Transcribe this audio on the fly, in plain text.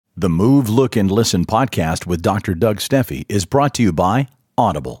The Move, Look, and Listen podcast with Dr. Doug Stephey is brought to you by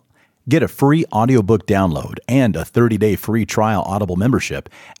Audible. Get a free audiobook download and a 30-day free trial Audible membership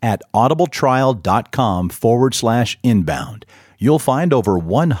at audibletrial.com/inbound. You'll find over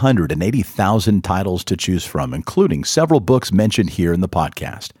 180,000 titles to choose from, including several books mentioned here in the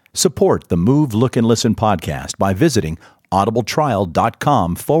podcast. Support the Move, Look, and Listen podcast by visiting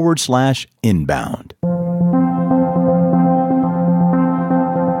audibletrial.com/inbound.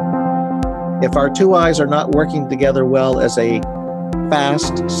 If our two eyes are not working together well as a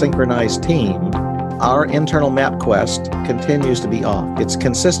fast, synchronized team, our internal mapquest continues to be off. It's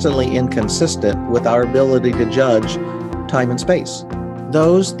consistently inconsistent with our ability to judge time and space.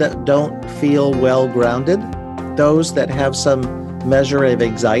 Those that don't feel well grounded, those that have some measure of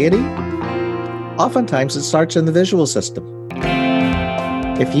anxiety, oftentimes it starts in the visual system.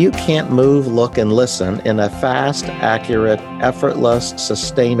 If you can't move, look, and listen in a fast, accurate, effortless,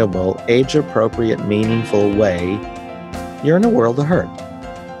 sustainable, age-appropriate, meaningful way, you're in a world of hurt.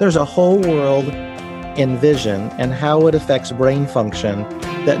 There's a whole world in vision and how it affects brain function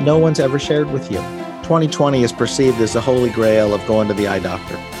that no one's ever shared with you. 2020 is perceived as the holy grail of going to the eye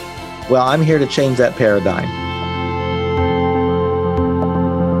doctor. Well, I'm here to change that paradigm.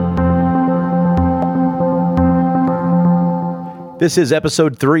 This is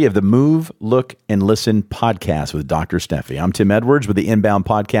episode 3 of the Move, Look, and Listen podcast with Dr. Stephey. I'm Tim Edwards with the Inbound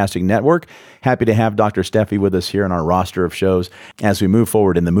Podcasting Network. Happy to have Dr. Stephey with us here on our roster of shows as we move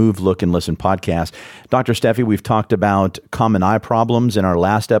forward in the Move, Look, and Listen podcast. Dr. Stephey, we've talked about common eye problems in our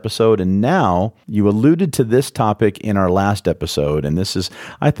last episode, and now you alluded to this topic in our last episode, and this is,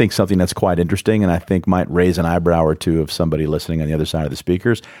 I think, something that's quite interesting and I think might raise an eyebrow or two of somebody listening on the other side of the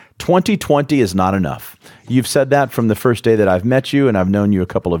speakers. 2020 is not enough. You've said that from the first day that I've met you, and I've known you a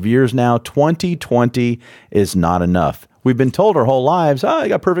couple of years now. 2020 is not enough. We've been told our whole lives, you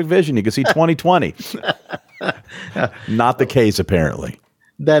got perfect vision. You can see 2020. Not the case, apparently.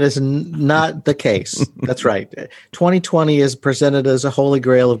 That is not the case. That's right. 2020 is presented as a holy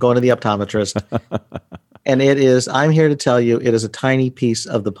grail of going to the optometrist. And it is, I'm here to tell you, it is a tiny piece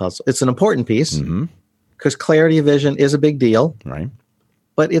of the puzzle. It's an important piece because clarity of vision is a big deal. Right.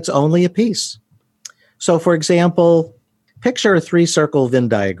 But it's only a piece. So, for example, picture a 3-circle Venn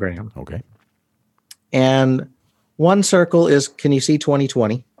diagram. Okay. And one circle is, can you see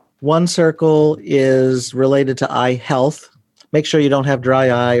 20/20? One circle is related to eye health. Make sure you don't have dry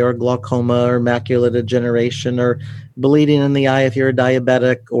eye or glaucoma or macular degeneration or bleeding in the eye if you're a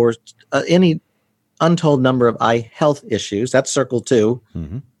diabetic or any untold number of eye health issues. That's circle 2.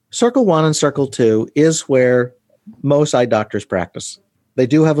 Mm-hmm. Circle 1 and circle 2 is where most eye doctors practice. They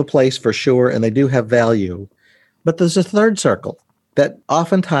do have a place for sure, and they do have value. But there's a third circle that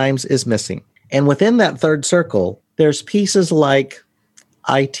oftentimes is missing. And within that third circle, there's pieces like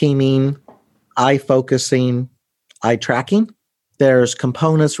eye teaming, eye focusing, eye tracking. There's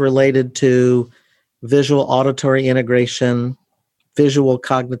components related to visual auditory integration, visual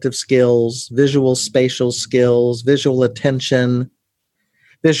cognitive skills, visual spatial skills, visual attention,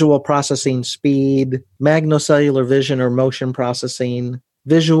 visual processing speed, magnocellular vision or motion processing,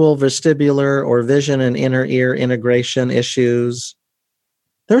 visual vestibular or vision and inner ear integration issues.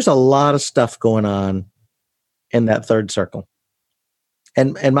 There's a lot of stuff going on in that third circle.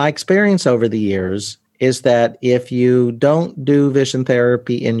 And my experience over the years is that if you don't do vision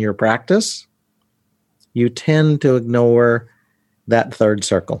therapy in your practice, you tend to ignore that third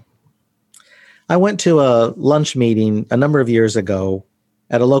circle. I went to a lunch meeting a number of years ago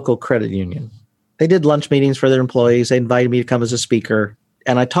at a local credit union. They did lunch meetings for their employees. They invited me to come as a speaker.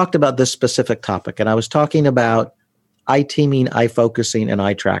 And I talked about this specific topic. And I was talking about eye teaming, eye focusing, and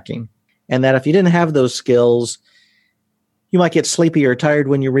eye tracking. And that if you didn't have those skills, you might get sleepy or tired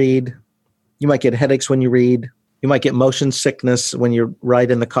when you read. You might get headaches when you read. You might get motion sickness when you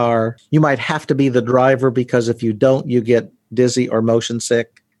ride in the car. You might have to be the driver because if you don't, you get dizzy or motion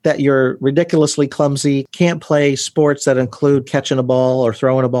sick. That you're ridiculously clumsy, can't play sports that include catching a ball or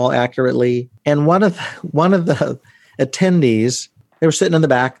throwing a ball accurately. And one of the attendees, they were sitting in the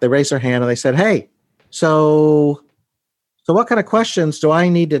back, they raised their hand and they said, hey, so what kind of questions do I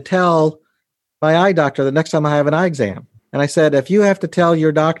need to tell my eye doctor the next time I have an eye exam? And I said, if you have to tell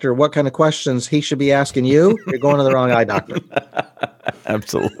your doctor what kind of questions he should be asking you, you're going to the wrong eye doctor.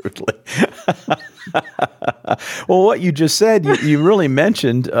 Absolutely. Well, what you just said, you really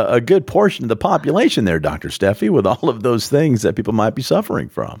mentioned a good portion of the population there, Dr. Stephey, with all of those things that people might be suffering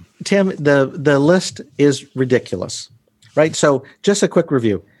from. Tim, the list is ridiculous, right? So just a quick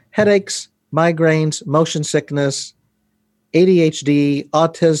review. Headaches, migraines, motion sickness, ADHD,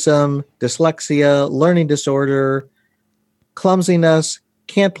 autism, dyslexia, learning disorder, clumsiness,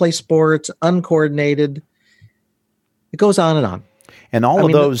 can't play sports, uncoordinated. It goes on and on. And all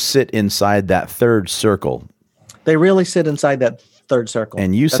of those sit inside that third circle. They really sit inside that third circle.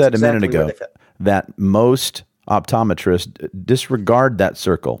 And you said a minute ago that most optometrists disregard that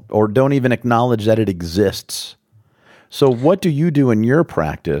circle or don't even acknowledge that it exists. So what do you do in your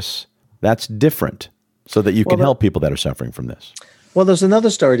practice that's different so that you can help people that are suffering from this? Well, there's another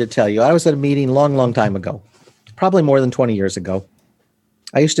story to tell you. I was at a meeting long time ago, probably more than 20 years ago.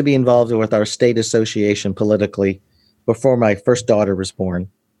 I used to be involved with our state association politically before my first daughter was born.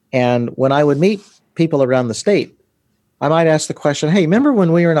 And when I would meet people around the state, I might ask the question, hey, remember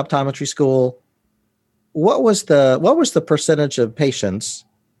when we were in optometry school, what was the percentage of patients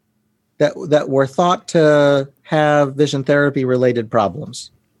that were thought to have vision therapy related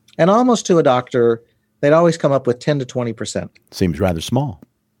problems? And almost to a doctor, they'd always come up with 10 to 20%. Seems rather small.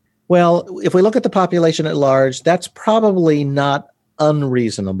 Well, if we look at the population at large, that's probably not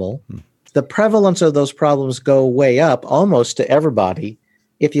unreasonable. The prevalence of those problems go way up almost to everybody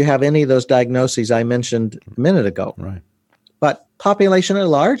if you have any of those diagnoses I mentioned a minute ago. Right. But population at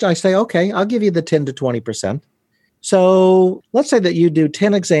large, I say, okay, I'll give you the 10 to 20%. So let's say that you do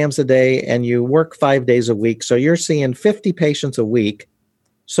 10 exams a day and you work 5 days a week. So you're seeing 50 patients a week.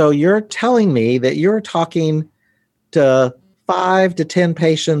 So you're telling me that you're talking to 5 to 10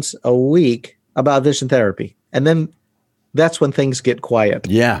 patients a week about vision therapy. And then that's when things get quiet.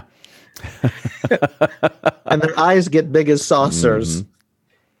 Yeah. And their eyes get big as saucers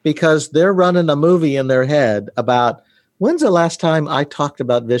because they're running a movie in their head about when's the last time I talked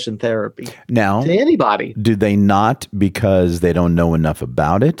about vision therapy now to anybody? Do they not because they don't know enough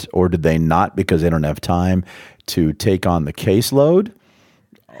about it, or do they not because they don't have time to take on the caseload?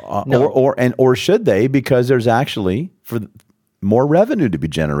 No. Or should they because there's actually for more revenue to be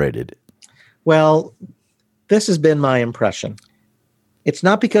generated? Well, this has been my impression. It's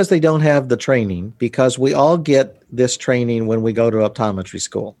not because they don't have the training, because we all get this training when we go to optometry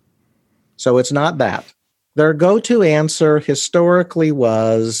school. So it's not that. Their go-to answer historically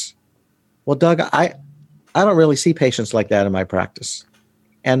was, well, Doug, I don't really see patients like that in my practice.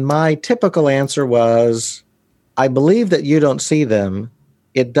 And my typical answer was, I believe that you don't see them.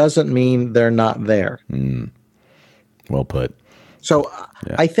 It doesn't mean they're not there. Well put. So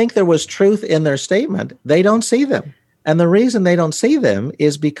yeah. I think there was truth in their statement. They don't see them. And the reason they don't see them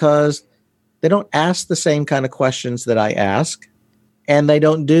is because they don't ask the same kind of questions that I ask, and they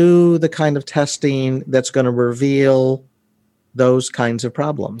don't do the kind of testing that's going to reveal those kinds of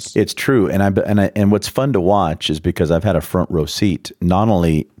problems. It's true. And what's fun to watch is because I've had a front row seat, not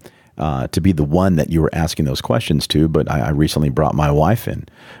only to be the one that you were asking those questions to, but I recently brought my wife in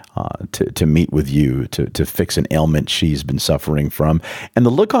to meet with you to fix an ailment she's been suffering from. And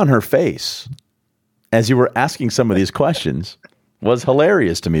the look on her face as you were asking some of these questions was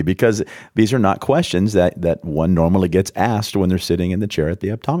hilarious to me, because these are not questions that one normally gets asked when they're sitting in the chair at the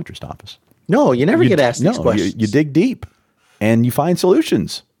optometrist office. No, you never get asked these questions. You dig deep and you find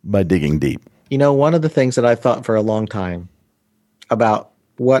solutions by digging deep. You know, one of the things that I've thought for a long time about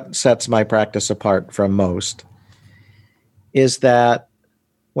what sets my practice apart from most is that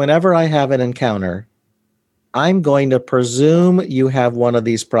whenever I have an encounter, I'm going to presume you have one of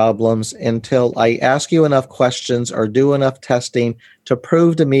these problems until I ask you enough questions or do enough testing to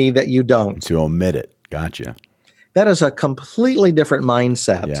prove to me that you don't. To omit it. Gotcha. That is a completely different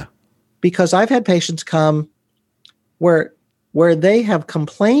mindset. Yeah. Because I've had patients come where they have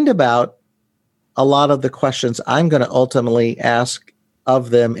complained about a lot of the questions I'm going to ultimately ask of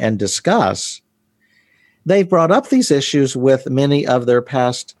them and discuss. They've brought up these issues with many of their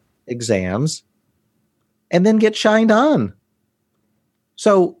past exams and then get shined on.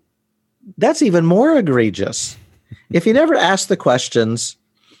 So that's even more egregious. If you never ask the questions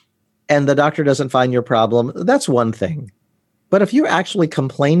and the doctor doesn't find your problem, that's one thing. But if you're actually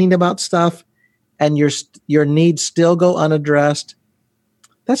complaining about stuff and your needs still go unaddressed,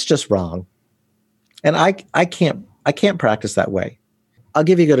 that's just wrong. And I can't practice that way. I'll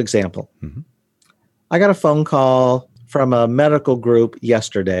give you a good example. Mm-hmm. I got a phone call from a medical group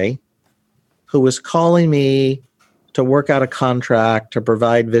yesterday who was calling me to work out a contract to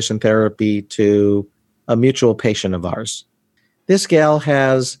provide vision therapy to a mutual patient of ours. This gal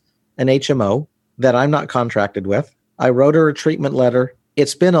has an HMO that I'm not contracted with. I wrote her a treatment letter.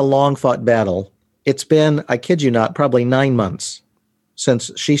 It's been a long-fought battle. It's been, I kid you not, probably 9 months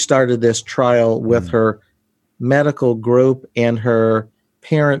since she started this trial with her medical group and her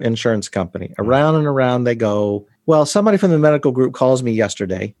parent insurance company. Around and around they go. Well, somebody from the medical group calls me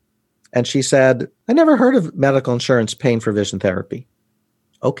yesterday, and she said, I never heard of medical insurance paying for vision therapy.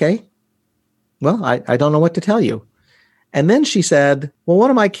 Okay. Well, I don't know what to tell you. And then she said, well, one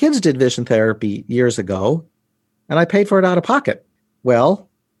of my kids did vision therapy years ago, and I paid for it out of pocket. Well,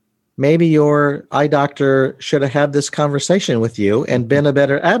 maybe your eye doctor should have had this conversation with you and been a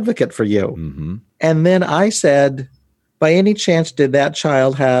better advocate for you. Mm-hmm. And then I said, by any chance, did that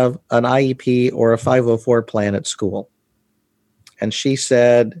child have an IEP or a 504 plan at school? And she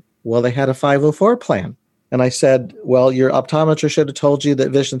said, well, they had a 504 plan. And I said, well, your optometrist should have told you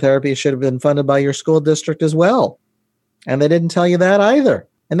that vision therapy should have been funded by your school district as well. And they didn't tell you that either.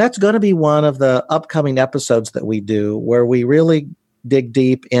 And that's going to be one of the upcoming episodes that we do, where we really dig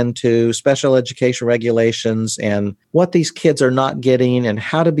deep into special education regulations and what these kids are not getting and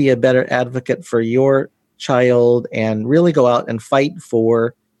how to be a better advocate for your child and really go out and fight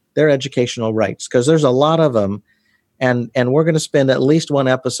for their educational rights, because there's a lot of them. And we're going to spend at least one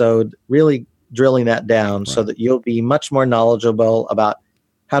episode really drilling that down, right, so that you'll be much more knowledgeable about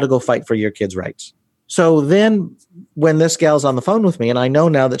how to go fight for your kids' rights. So then when this gal's on the phone with me, and I know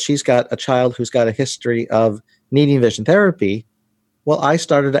now that she's got a child who's got a history of needing vision therapy, well, I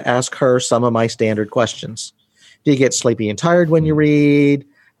started to ask her some of my standard questions. Do you get sleepy and tired when you read?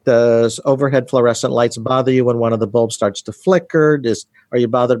 Does overhead fluorescent lights bother you when one of the bulbs starts to flicker? Are you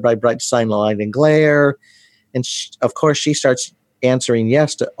bothered by bright sunlight and glare? And of course, she starts answering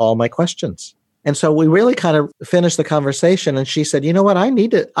yes to all my questions. And so we really kind of finished the conversation, and she said, you know what, I've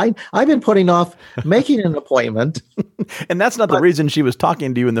been putting off making an appointment. And that's not the reason she was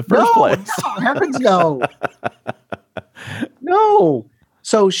talking to you in the first place. No, heavens no. No.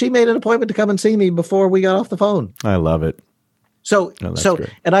 So she made an appointment to come and see me before we got off the phone. I love it. So, great.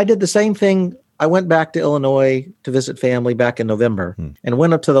 And I did the same thing. I went back to Illinois to visit family back in November and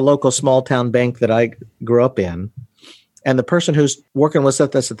went up to the local small town bank that I grew up in. And the person who's working with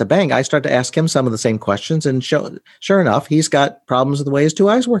us at the bank, I started to ask him some of the same questions. And sure enough, he's got problems with the way his two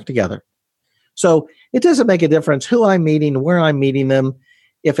eyes work together. So it doesn't make a difference who I'm meeting, where I'm meeting them.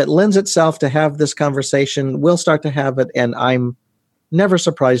 If it lends itself to have this conversation, we'll start to have it. And I'm never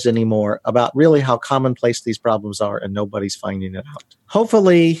surprised anymore about really how commonplace these problems are, and nobody's finding it out.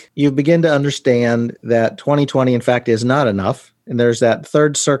 Hopefully, you begin to understand that 2020, in fact, is not enough. And there's that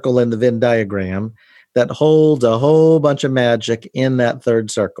third circle in the Venn diagram that holds a whole bunch of magic in that third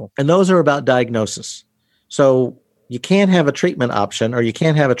circle. And those are about diagnosis. So you can't have a treatment option or you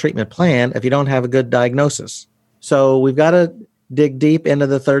can't have a treatment plan if you don't have a good diagnosis. So we've got to dig deep into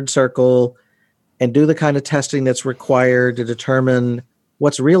the third circle and do the kind of testing that's required to determine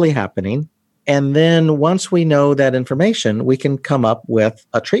what's really happening. And then once we know that information, we can come up with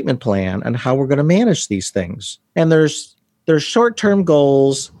a treatment plan and how we're going to manage these things. And there's short-term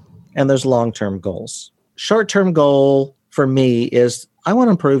goals and there's long-term goals. Short-term goal for me is I want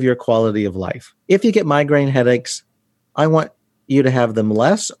to improve your quality of life. If you get migraine headaches, I want you to have them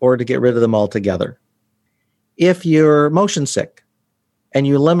less or to get rid of them altogether. If you're motion sick and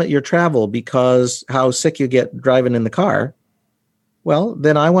you limit your travel because how sick you get driving in the car, well,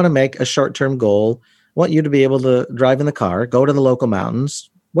 then I want to make a short-term goal. I want you to be able to drive in the car, go to the local mountains,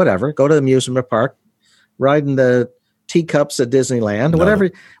 whatever, go to the amusement park, ride in the teacups at Disneyland,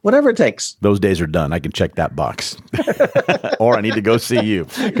 whatever it takes. Those days are done. I can check that box. Or I need to go see you,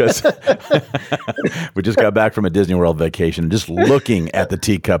 because we just got back from a Disney World vacation. Just looking at the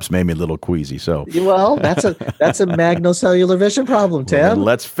teacups made me a little queasy. So, well, that's a magnocellular vision problem, Tim. Well,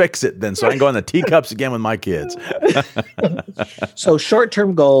 let's fix it then, so I can go on the teacups again with my kids. So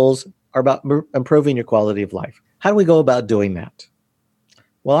short-term goals are about improving your quality of life. How do we go about doing that?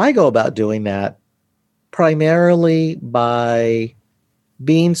 Well, I go about doing that primarily by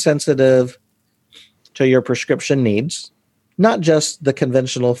being sensitive to your prescription needs, not just the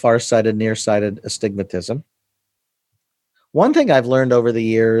conventional far-sighted, nearsighted astigmatism. One thing I've learned over the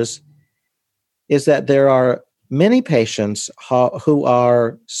years is that there are many patients who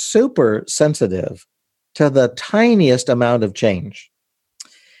are super sensitive to the tiniest amount of change.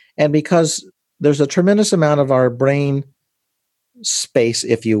 And because there's a tremendous amount of our brain space,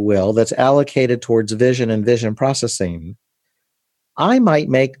 if you will, that's allocated towards vision and vision processing, I might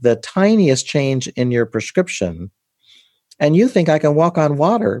make the tiniest change in your prescription, and you think I can walk on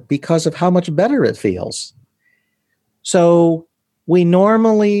water because of how much better it feels. So we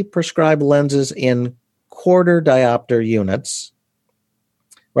normally prescribe lenses in quarter diopter units,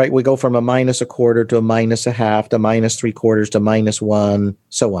 right? We go from a minus a quarter to a minus a half to minus 3/4 to -1,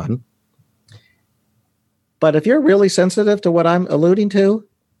 so on. But if you're really sensitive to what I'm alluding to,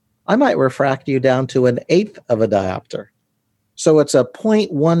 I might refract you down to 1/8 of a diopter. So it's a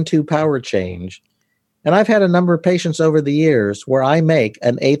 0.12 power change. And I've had a number of patients over the years where I make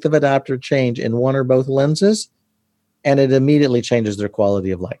 1/8 of a diopter change in one or both lenses, and it immediately changes their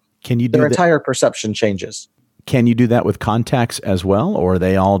quality of life. Can you do their entire perception changes? can you do that with contacts as well, or are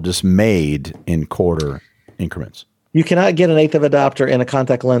they all just made in quarter increments? You cannot get an eighth of a diopter in a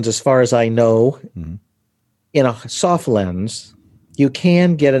contact lens, as far as I know. Mm-hmm. In a soft lens, you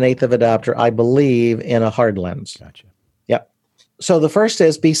can get an eighth of a diopter, I believe, in a hard lens. Gotcha. Yep. So the first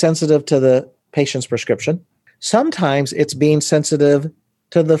is be sensitive to the patient's prescription. Sometimes it's being sensitive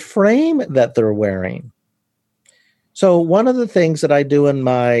to the frame that they're wearing. So one of the things that I do in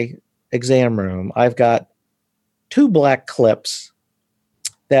my exam room, I've got 2 black clips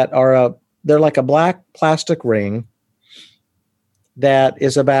that are they're like a black plastic ring that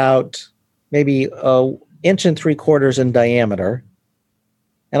is about maybe 1 3/4 inches in diameter,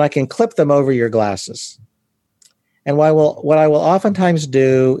 and I can clip them over your glasses. And what I will oftentimes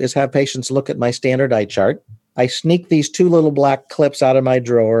do is have patients look at my standard eye chart. I sneak these 2 little black clips out of my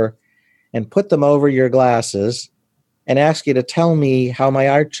drawer and put them over your glasses and ask you to tell me how my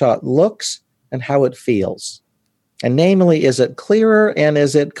eye chart looks and how it feels. And namely, is it clearer and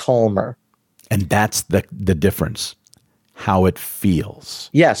is it calmer? And that's the difference, how it feels.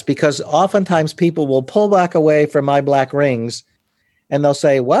 Yes, because oftentimes people will pull back away from my black rings and they'll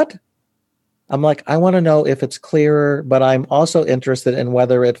say, what? I'm like, I want to know if it's clearer, but I'm also interested in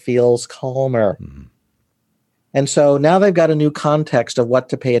whether it feels calmer. Mm-hmm. And so now they've got a new context of what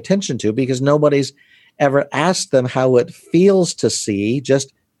to pay attention to, because nobody's ever asked them how it feels to see,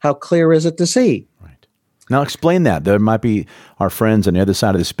 just how clear is it to see? Right. Now explain that. There might be our friends on the other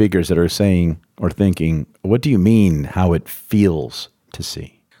side of the speakers that are saying or thinking, what do you mean how it feels to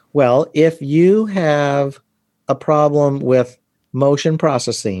see? Well, if you have a problem with motion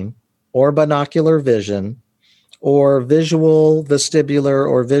processing or binocular vision or visual vestibular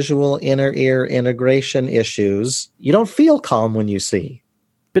or visual inner ear integration issues, you don't feel calm when you see.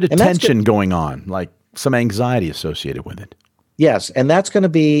 Bit of tension going on, like some anxiety associated with it. Yes, and that's going to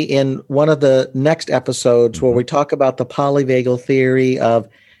be in one of the next episodes where we talk about the polyvagal theory of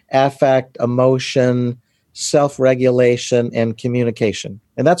affect, emotion, self-regulation, and communication.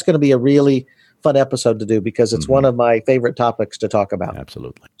 And that's going to be a really fun episode to do because it's one of my favorite topics to talk about.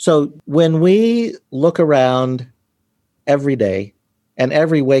 Absolutely. So when we look around every day and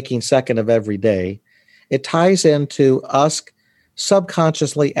every waking second of every day, it ties into us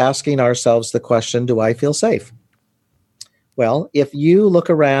subconsciously asking ourselves the question, do I feel safe? Well, if you look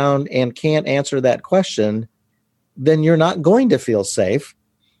around and can't answer that question, then you're not going to feel safe,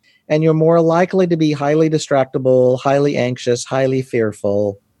 and you're more likely to be highly distractible, highly anxious, highly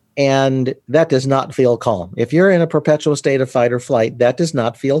fearful, and that does not feel calm. If you're in a perpetual state of fight or flight, that does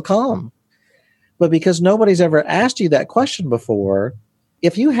not feel calm. But because nobody's ever asked you that question before,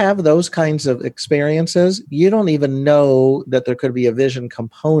 if you have those kinds of experiences, you don't even know that there could be a vision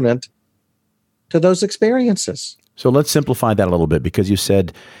component to those experiences. So let's simplify that a little bit, because you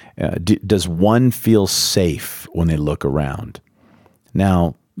said, does one feel safe when they look around?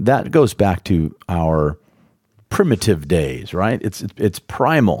 Now, that goes back to our primitive days, right? It's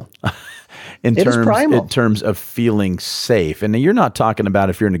primal in terms of feeling safe. And you're not talking about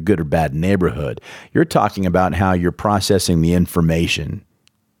if you're in a good or bad neighborhood. You're talking about how you're processing the information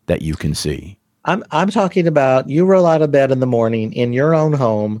that you can see. I'm talking about you roll out of bed in the morning in your own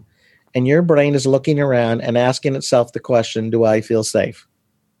home, and your brain is looking around and asking itself the question, do I feel safe?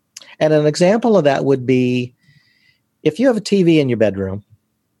 And an example of that would be if you have a TV in your bedroom,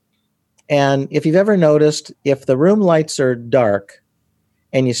 and if you've ever noticed, if the room lights are dark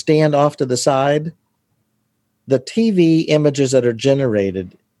and you stand off to the side, the TV images that are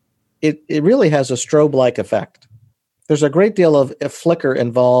generated, it really has a strobe-like effect. There's a great deal of flicker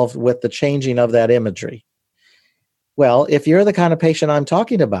involved with the changing of that imagery. Well, if you're the kind of patient I'm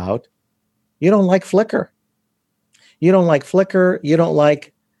talking about, you don't like flicker. You don't like flicker. You don't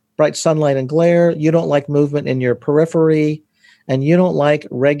like bright sunlight and glare. You don't like movement in your periphery. And you don't like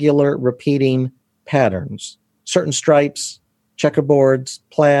regular repeating patterns. Certain stripes, checkerboards,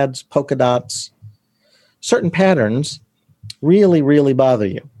 plaids, polka dots. Certain patterns really, really bother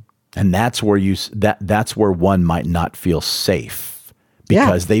you. And that's where that's where one might not feel safe,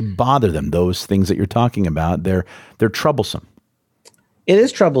 because they bother them. Those things that you're talking about, they're troublesome. It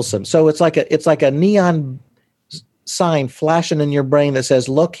is troublesome. So it's like a neon sign flashing in your brain that says,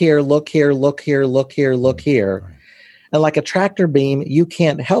 look here, look here, look here, look here, look here. Right. And like a tractor beam, you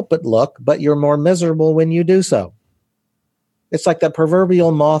can't help but look, but you're more miserable when you do so. It's like that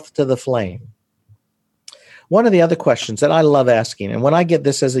proverbial moth to the flame. One of the other questions that I love asking, and when I get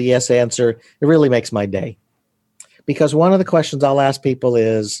this as a yes answer, it really makes my day. Because one of the questions I'll ask people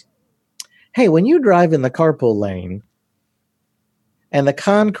is, hey, when you drive in the carpool lane and the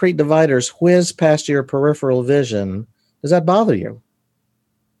concrete dividers whiz past your peripheral vision, does that bother you?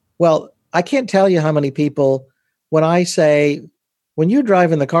 Well, I can't tell you how many people when I say, when you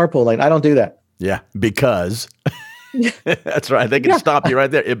drive in the carpool lane, I don't do that. Yeah, because that's right. They can stop you right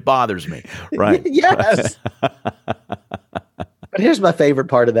there. It bothers me. Right. Yes. But here's my favorite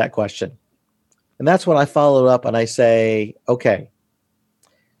part of that question. And that's when I follow up and I say, okay,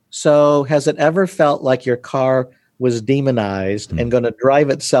 so has it ever felt like your car was demonized and going to drive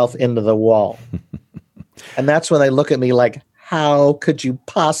itself into the wall? And that's when they look at me like, how could you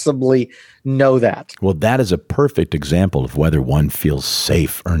possibly know that? Well, that is a perfect example of whether one feels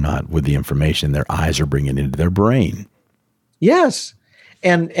safe or not with the information their eyes are bringing into their brain. Yes.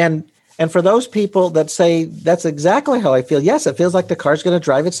 And for those people that say that's exactly how I feel, yes, it feels like the car's going to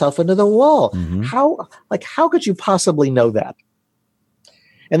drive itself into the wall. Mm-hmm. How could you possibly know that?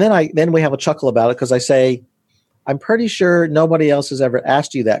 And then we have a chuckle about it because I say, I'm pretty sure nobody else has ever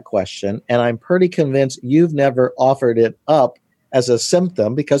asked you that question, and I'm pretty convinced you've never offered it up as a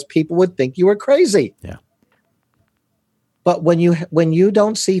symptom because people would think you were crazy. Yeah. But when you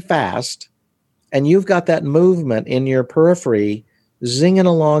don't see fast and you've got that movement in your periphery, zinging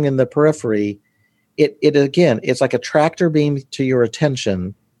along in the periphery, it again, it's like a tractor beam to your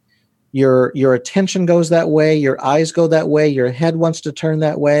attention. Your attention goes that way, your eyes go that way, your head wants to turn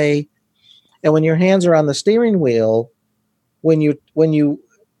that way. And when your hands are on the steering wheel, when you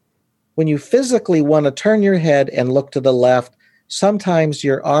physically want to turn your head and look to the left, sometimes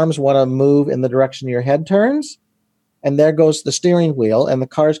your arms want to move in the direction your head turns, and there goes the steering wheel, and the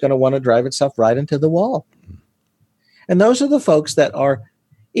car's going to want to drive itself right into the wall. And those are the folks that are,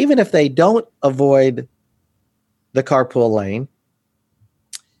 even if they don't avoid the carpool lane,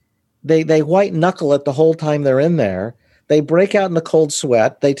 they white knuckle it the whole time they're in there. They break out in a cold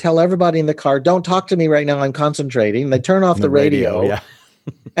sweat. They tell everybody in the car, don't talk to me right now, I'm concentrating. They turn off the radio yeah.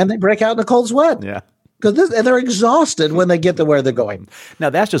 and they break out in a cold sweat. Yeah. Because they're exhausted when they get to where they're going. Now,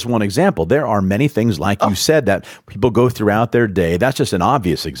 that's just one example. There are many things, like you said, that people go throughout their day. That's just an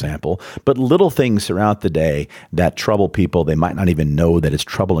obvious example. But little things throughout the day that trouble people, they might not even know that it's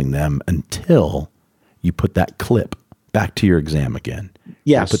troubling them until you put that clip back to your exam again.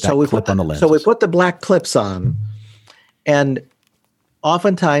 Yeah, so we put the black clips on, and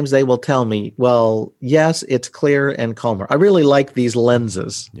oftentimes they will tell me, well, yes, it's clearer and calmer. I really like these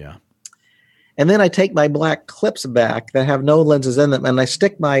lenses. Yeah. And then I take my black clips back that have no lenses in them, and I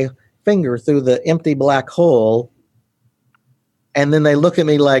stick my finger through the empty black hole, and then they look at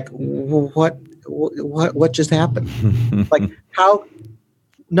me like, what just happened? Like, how?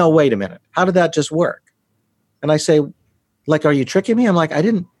 No, wait a minute. How did that just work? And I say, like, are you tricking me? I'm like,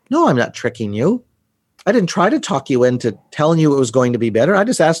 no, I'm not tricking you. I didn't try to talk you into telling you it was going to be better. I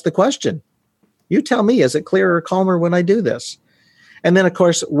just asked the question. You tell me, is it clearer or calmer when I do this? And then, of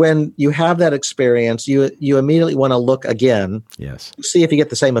course, when you have that experience, you immediately want to look again. Yes. See if you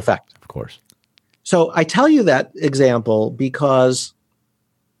get the same effect. Of course. So I tell you that example because,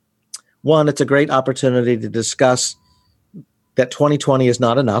 one, it's a great opportunity to discuss that 2020 is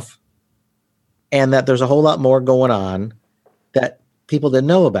not enough and that there's a whole lot more going on that people didn't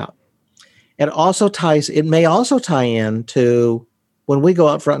know about. It may also tie in to when we go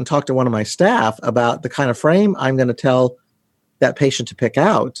out front and talk to one of my staff about the kind of frame I'm going to tell that patient to pick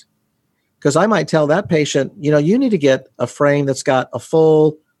out. Because I might tell that patient, you need to get a frame that's got a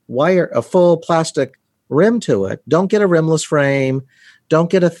full plastic rim to it. Don't get a rimless frame. Don't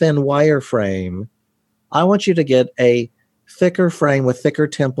get a thin wire frame. I want you to get a thicker frame with thicker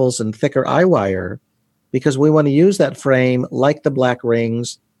temples and thicker eye wire, because we want to use that frame like the black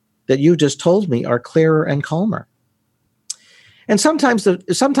rings that you just told me are clearer and calmer. And sometimes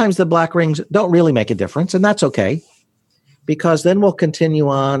the black rings don't really make a difference, and that's okay, because then we'll continue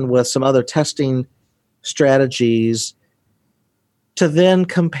on with some other testing strategies to then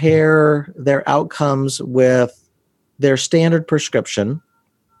compare their outcomes with their standard prescription,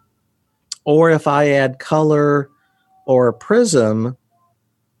 or if I add color or a prism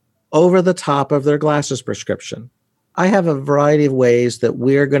over the top of their glasses prescription. I have a variety of ways that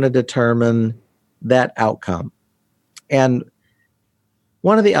we're going to determine that outcome. And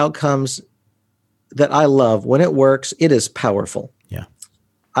one of the outcomes that I love, when it works, it is powerful. Yeah.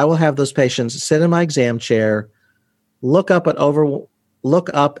 I will have those patients sit in my exam chair, look up at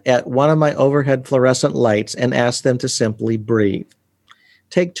one of my overhead fluorescent lights and ask them to simply breathe.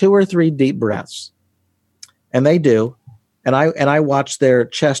 Take 2 or 3 deep breaths. And they do. And I watch their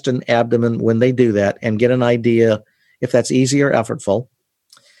chest and abdomen when they do that and get an idea if that's easy or effortful.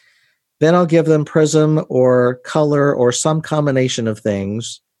 Then I'll give them prism or color or some combination of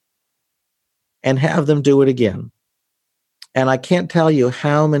things and have them do it again. And I can't tell you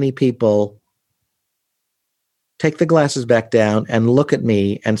how many people take the glasses back down and look at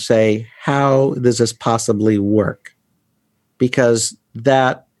me and say, how does this possibly work? Because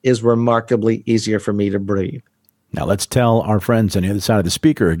that is remarkably easier for me to breathe. Now, let's tell our friends on the other side of the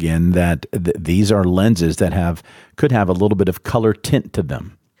speaker again that these are lenses that could have a little bit of color tint to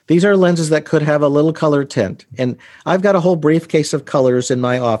them. These are lenses that could have a little color tint. And I've got a whole briefcase of colors in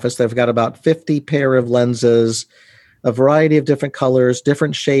my office. I've got about 50 pair of lenses, a variety of different colors,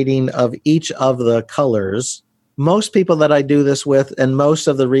 different shading of each of the colors. Most people that I do this with, and most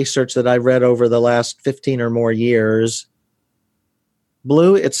of the research that I've read over the last 15 or more years,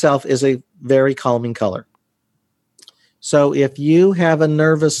 blue itself is a very calming color. So if you have a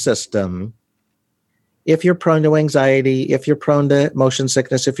nervous system, if you're prone to anxiety, if you're prone to motion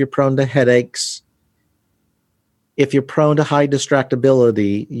sickness, if you're prone to headaches, if you're prone to high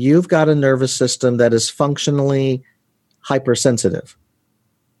distractibility, you've got a nervous system that is functionally hypersensitive.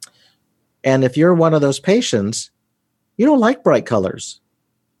 And if you're one of those patients, you don't like bright colors.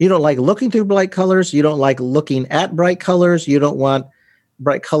 You don't like looking through bright colors. You don't like looking at bright colors. You don't want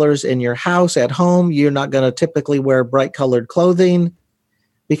bright colors in your house, at home. You're not going to typically wear bright colored clothing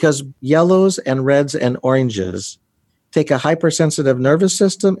because yellows and reds and oranges take a hypersensitive nervous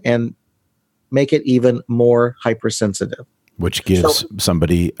system and make it even more hypersensitive. Which gives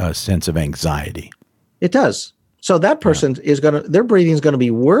somebody a sense of anxiety. It does. So that person their breathing is going to be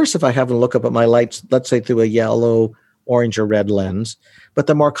worse if I have them look up at my lights, let's say through a yellow, orange, or red lens. But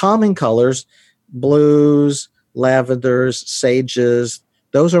the more calming colors, blues, lavenders, sages,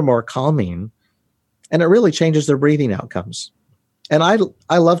 those are more calming. And it really changes their breathing outcomes. And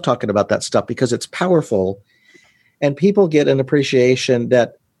I love talking about that stuff because it's powerful. And people get an appreciation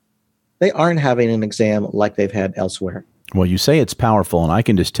that they aren't having an exam like they've had elsewhere. Well, you say it's powerful, and I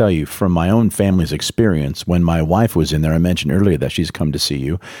can just tell you from my own family's experience, when my wife was in there, I mentioned earlier that she's come to see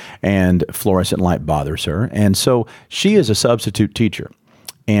you, and fluorescent light bothers her. And so she is a substitute teacher,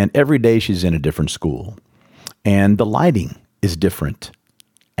 and every day she's in a different school. And the lighting is different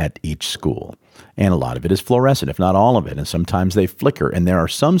at each school. And a lot of it is fluorescent, if not all of it. And sometimes they flicker. And there are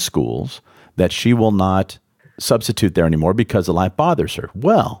some schools that she will not substitute there anymore because the light bothers her.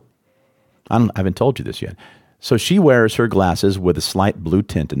 Well, I haven't told you this yet. So she wears her glasses with a slight blue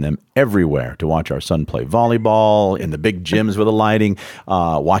tint in them everywhere to watch our son play volleyball, in the big gyms with the lighting,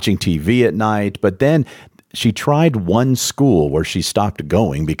 watching TV at night. But then she tried one school where she stopped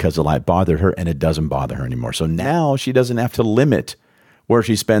going because the light bothered her, and it doesn't bother her anymore. So now she doesn't have to limit where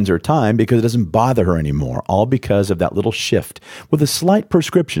she spends her time because it doesn't bother her anymore, all because of that little shift with a slight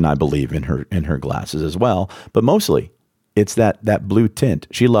prescription, I believe, in her glasses as well. But mostly it's that blue tint.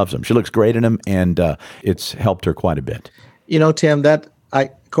 She loves them. She looks great in them, and it's helped her quite a bit. You know, Tim, I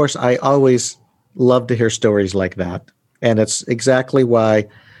always love to hear stories like that. And it's exactly why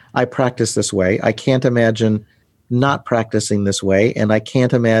I practice this way. I can't imagine not practicing this way, and I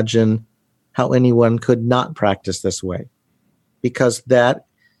can't imagine how anyone could not practice this way. Because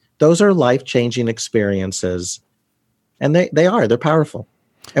those are life-changing experiences, and they're powerful.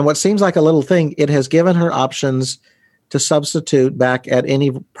 And what seems like a little thing, it has given her options to substitute back at any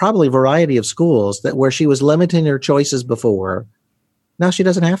probably variety of schools that where she was limiting her choices before. Now she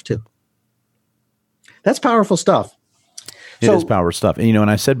doesn't have to. That's powerful stuff. It is powerful stuff. And,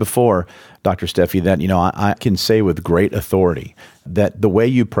 and I said before, Dr. Stephey, that, I can say with great authority that the way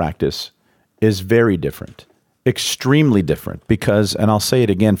you practice is very different. Extremely different because, and I'll say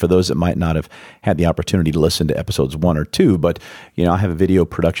it again for those that might not have had the opportunity to listen to episodes 1 or 2, but, I have a video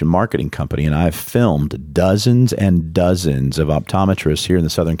production marketing company, and I've filmed dozens and dozens of optometrists here in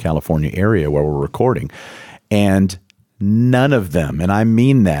the Southern California area where we're recording, and none of them, and I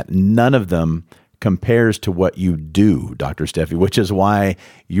mean that, none of them compares to what you do, Dr. Stephey, which is why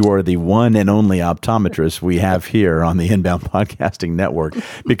you are the one and only optometrist we have here on the Inbound Podcasting Network,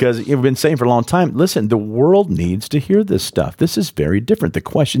 because you've been saying for a long time, listen, the world needs to hear this stuff. This is very different. The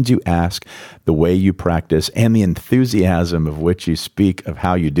questions you ask, the way you practice, and the enthusiasm of which you speak of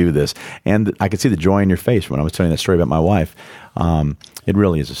how you do this. And I could see the joy in your face when I was telling that story about my wife. It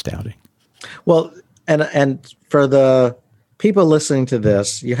really is astounding. Well, and for the people listening to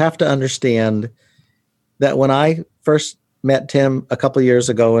this, you have to understand that when I first met Tim a couple of years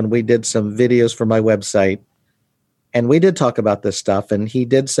ago and we did some videos for my website, and we did talk about this stuff, and he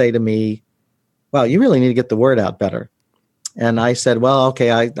did say to me, wow, you really need to get the word out better. And I said, well,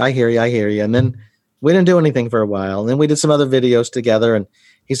 okay, I hear you. And then we didn't do anything for a while. And then we did some other videos together, and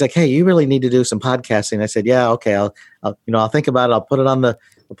he's like, hey, you really need to do some podcasting. I said, yeah, okay, I'll think about it. I'll put it on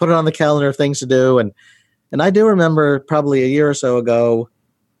the calendar of things to do. And I do remember probably a year or so ago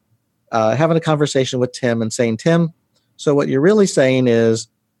having a conversation with Tim and saying, Tim, so what you're really saying is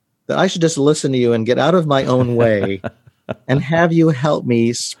that I should just listen to you and get out of my own way and have you help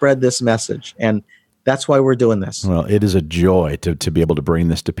me spread this message. And that's why we're doing this. Well, it is a joy to be able to bring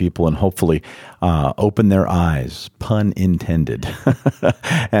this to people and hopefully open their eyes, pun intended,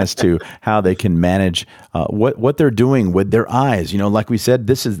 as to how they can manage what they're doing with their eyes. Like we said,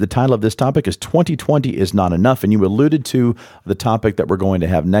 this is the title of this topic is 2020 is not enough. And you alluded to the topic that we're going to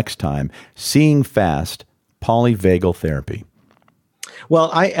have next time, seeing fast, polyvagal therapy.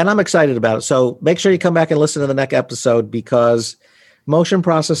 Well, I'm excited about it. So make sure you come back and listen to the next episode, because motion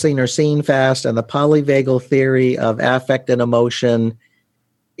processing or seeing fast and the polyvagal theory of affect and emotion,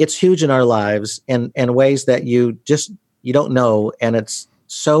 it's huge in our lives in ways that you don't know. And it's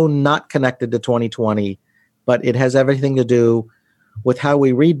so not connected to 2020, but it has everything to do with how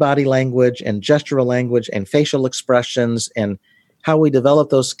we read body language and gestural language and facial expressions and how we develop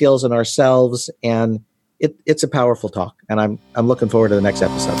those skills in ourselves. And it's a powerful talk. And I'm looking forward to the next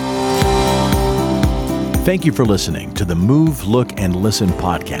episode. Thank you for listening to the Move, Look, and Listen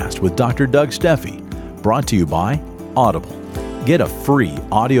podcast with Dr. Doug Stephey, brought to you by Audible. Get a free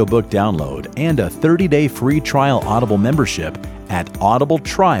audiobook download and a 30-day free trial Audible membership at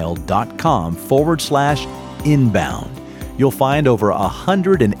audibletrial.com/inbound. You'll find over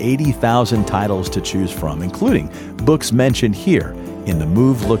 180,000 titles to choose from, including books mentioned here in the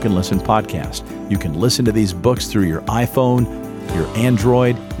Move, Look, and Listen podcast. You can listen to these books through your iPhone, your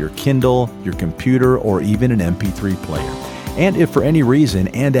Android, your Kindle, your computer, or even an MP3 player. And if for any reason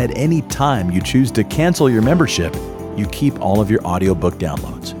and at any time you choose to cancel your membership, you keep all of your audiobook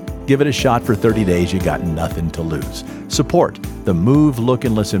downloads. Give it a shot for 30 days. You got nothing to lose. Support the Move, Look,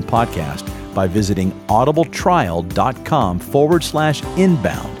 and Listen podcast by visiting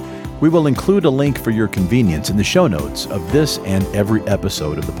audibletrial.com/inbound. We will include a link for your convenience in the show notes of this and every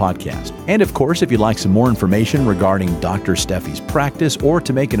episode of the podcast. And of course, if you'd like some more information regarding Dr. Stephey's practice or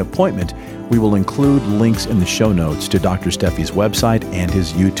to make an appointment, we will include links in the show notes to Dr. Stephey's website and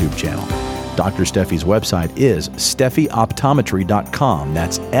his YouTube channel. Dr. Stephey's website is stepheyoptometry.com.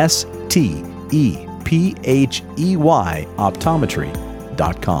 That's STEPHEY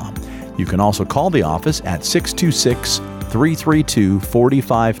optometry.com. You can also call the office at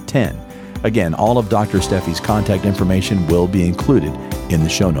 626-332-4510. Again, all of Dr. Stephey's contact information will be included in the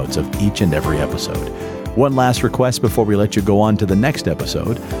show notes of each and every episode. One last request before we let you go on to the next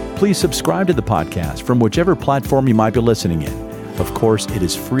episode. Please subscribe to the podcast from whichever platform you might be listening in. Of course, it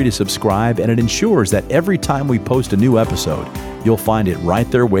is free to subscribe, and it ensures that every time we post a new episode, you'll find it right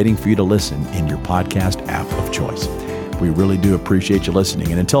there waiting for you to listen in your podcast app of choice. We really do appreciate you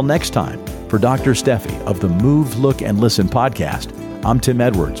listening. And until next time, for Dr. Stephey of the Move, Look, and Listen podcast, I'm Tim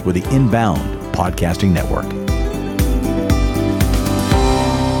Edwards with the Inbound Podcasting Network.